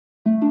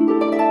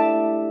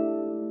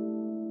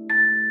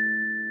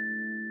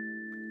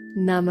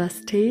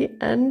Namaste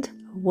and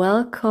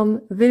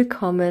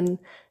willkommen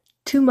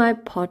to my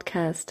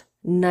podcast,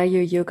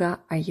 Naya Yoga,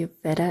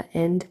 Ayurveda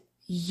and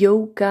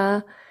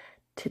Yoga.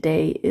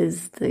 Today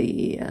is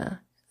the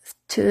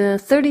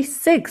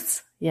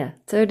 36th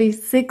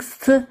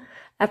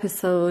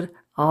episode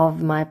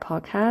of my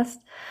podcast.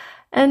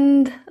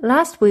 And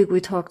last week we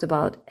talked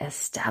about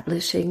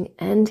establishing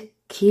and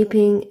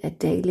keeping a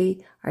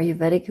daily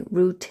Ayurvedic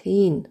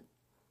routine.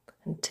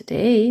 And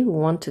today we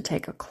want to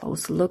take a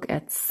close look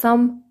at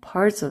some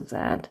parts of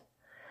that.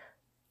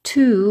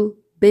 Two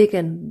big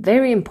and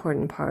very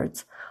important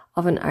parts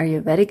of an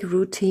Ayurvedic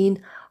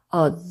routine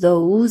are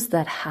those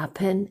that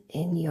happen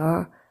in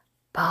your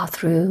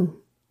bathroom.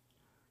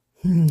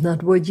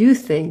 Not what you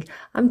think.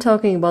 I'm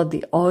talking about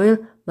the oil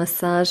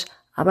massage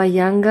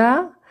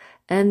Abhayanga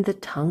and the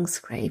tongue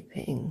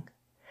scraping.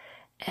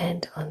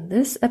 And on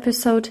this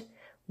episode,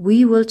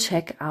 we will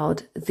check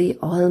out the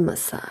oil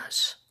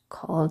massage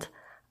called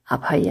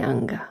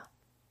Abhayanga.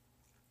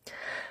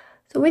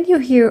 So when you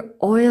hear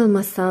oil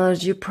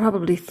massage, you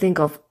probably think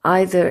of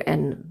either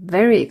a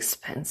very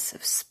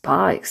expensive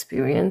spa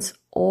experience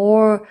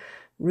or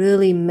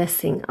really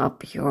messing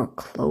up your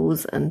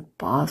clothes and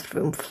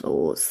bathroom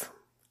floors.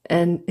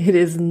 And it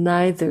is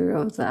neither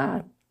of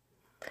that.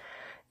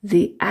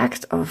 The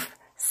act of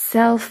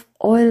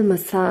self-oil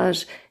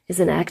massage is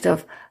an act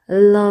of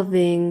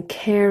loving,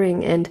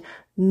 caring, and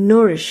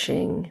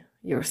nourishing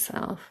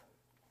yourself.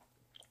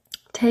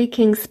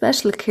 Taking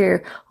special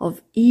care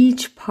of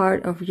each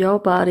part of your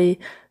body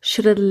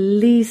should at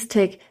least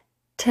take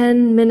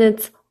 10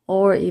 minutes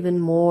or even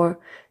more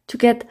to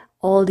get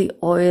all the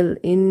oil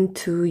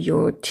into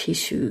your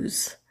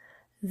tissues,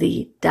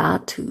 the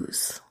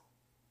dhatus.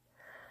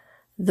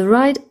 The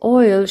right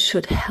oil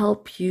should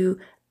help you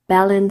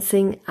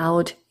balancing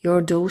out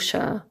your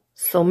dosha,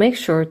 so make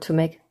sure to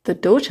make the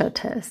dosha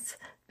tests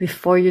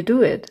before you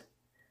do it.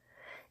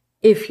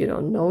 If you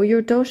don't know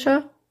your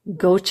dosha,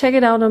 go check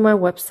it out on my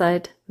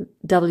website,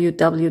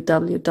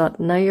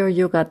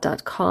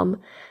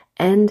 www.nayayoga.com,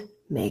 and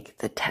make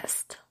the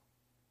test.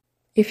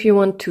 If you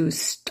want to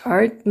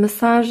start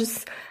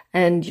massages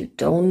and you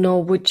don't know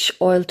which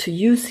oil to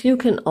use, you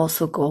can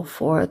also go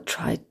for a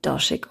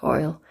tridoshic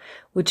oil,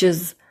 which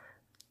is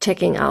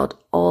checking out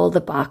all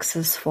the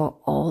boxes for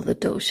all the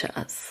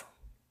doshas.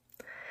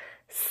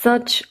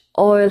 Such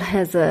oil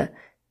has a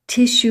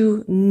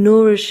tissue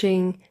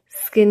nourishing,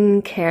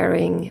 skin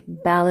caring,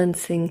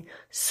 balancing,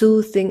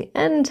 soothing,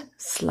 and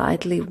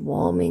slightly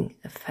warming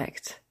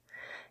effect.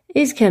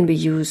 It can be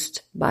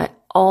used by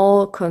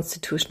all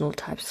constitutional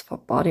types for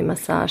body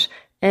massage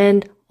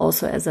and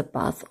also as a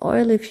bath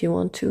oil if you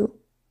want to.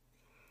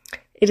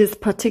 It is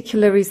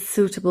particularly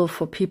suitable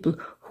for people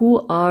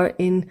who are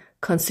in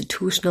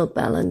constitutional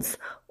balance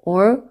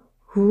or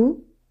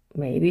who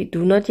maybe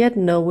do not yet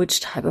know which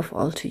type of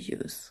oil to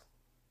use.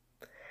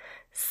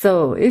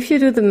 So if you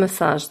do the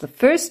massage the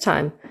first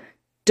time,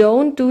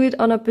 don't do it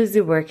on a busy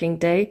working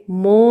day,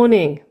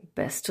 morning.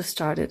 Best to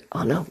start it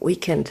on a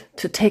weekend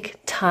to take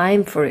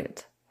time for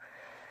it.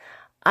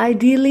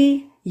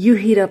 Ideally, you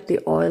heat up the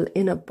oil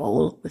in a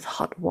bowl with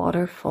hot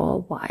water for a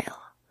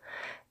while.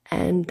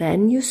 And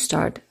then you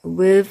start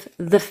with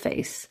the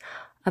face,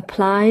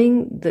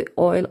 applying the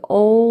oil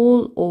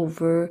all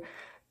over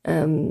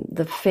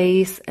the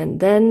face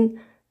and then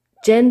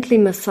gently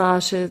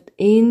massage it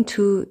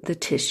into the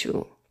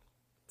tissue.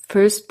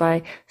 First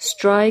by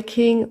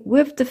striking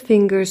with the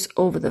fingers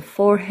over the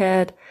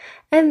forehead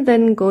and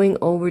then going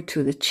over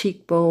to the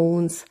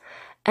cheekbones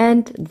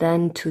and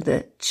then to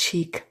the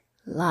cheek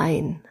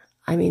line.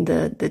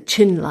 The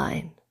chin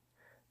line.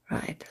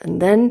 Right.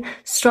 And then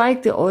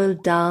strike the oil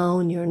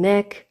down your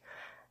neck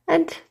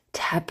and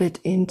tap it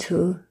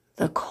into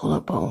the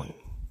collarbone.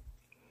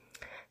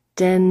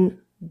 Then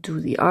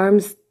do the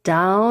arms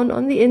down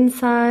on the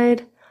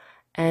inside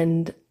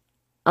and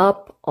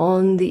up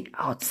on the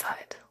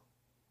outside.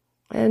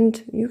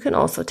 And you can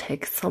also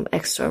take some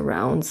extra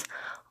rounds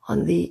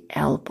on the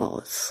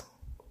elbows.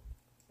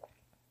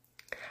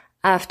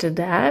 After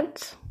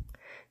that,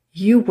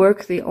 you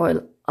work the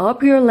oil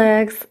up your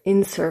legs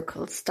in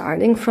circles,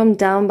 starting from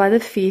down by the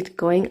feet,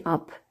 going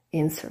up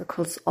in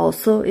circles.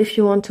 Also, if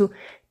you want to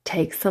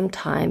take some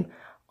time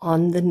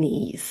on the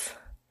knees.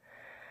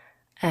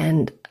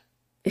 And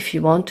if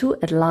you want to,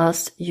 at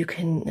last, you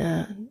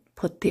can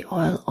put the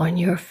oil on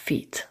your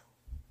feet.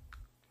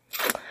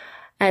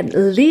 At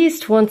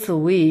least once a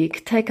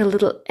week, take a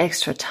little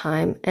extra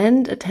time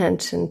and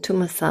attention to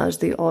massage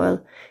the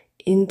oil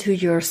into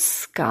your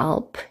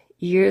scalp,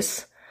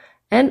 ears,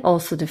 and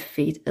also the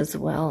feet as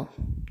well.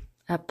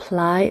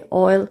 Apply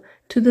oil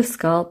to the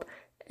scalp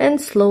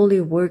and slowly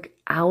work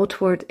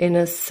outward in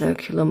a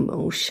circular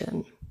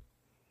motion.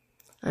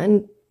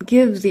 And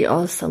give the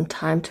oil some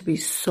time to be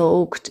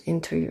soaked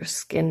into your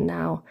skin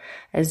now,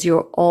 as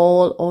you're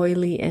all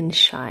oily and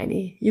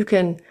shiny. You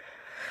can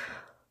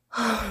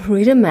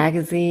read a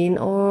magazine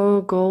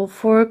or go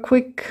for a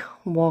quick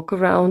walk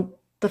around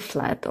the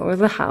flat or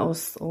the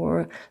house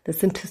or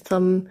listen to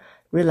some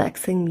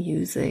relaxing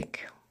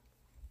music.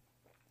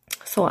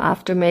 So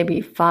after maybe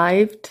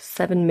 5 to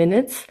 7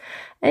 minutes,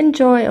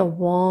 enjoy a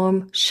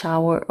warm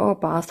shower or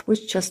bath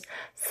with just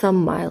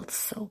some mild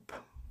soap.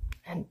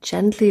 And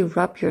gently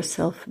rub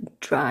yourself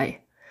dry.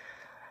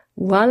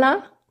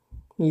 Voila,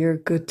 you're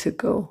good to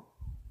go.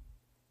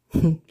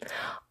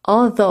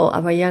 Although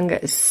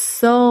Abhayanga is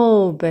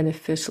so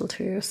beneficial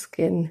to your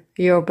skin,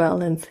 your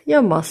balance,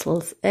 your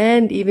muscles,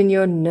 and even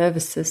your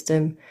nervous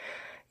system,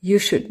 you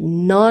should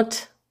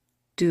not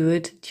do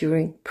it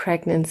during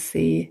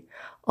pregnancy,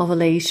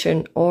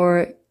 ovulation,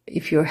 or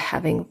if you're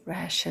having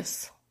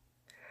rashes.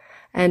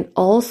 And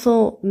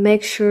also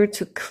make sure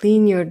to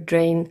clean your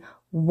drain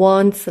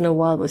once in a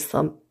while with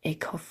some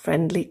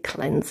eco-friendly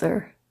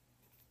cleanser,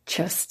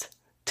 just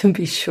to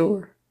be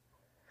sure.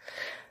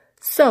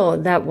 So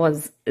that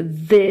was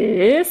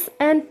this,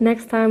 and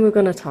next time we're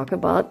going to talk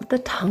about the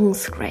tongue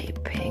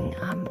scraping.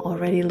 I'm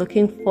already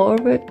looking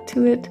forward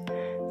to it.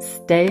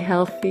 Stay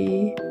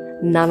healthy.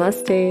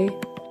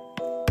 Namaste.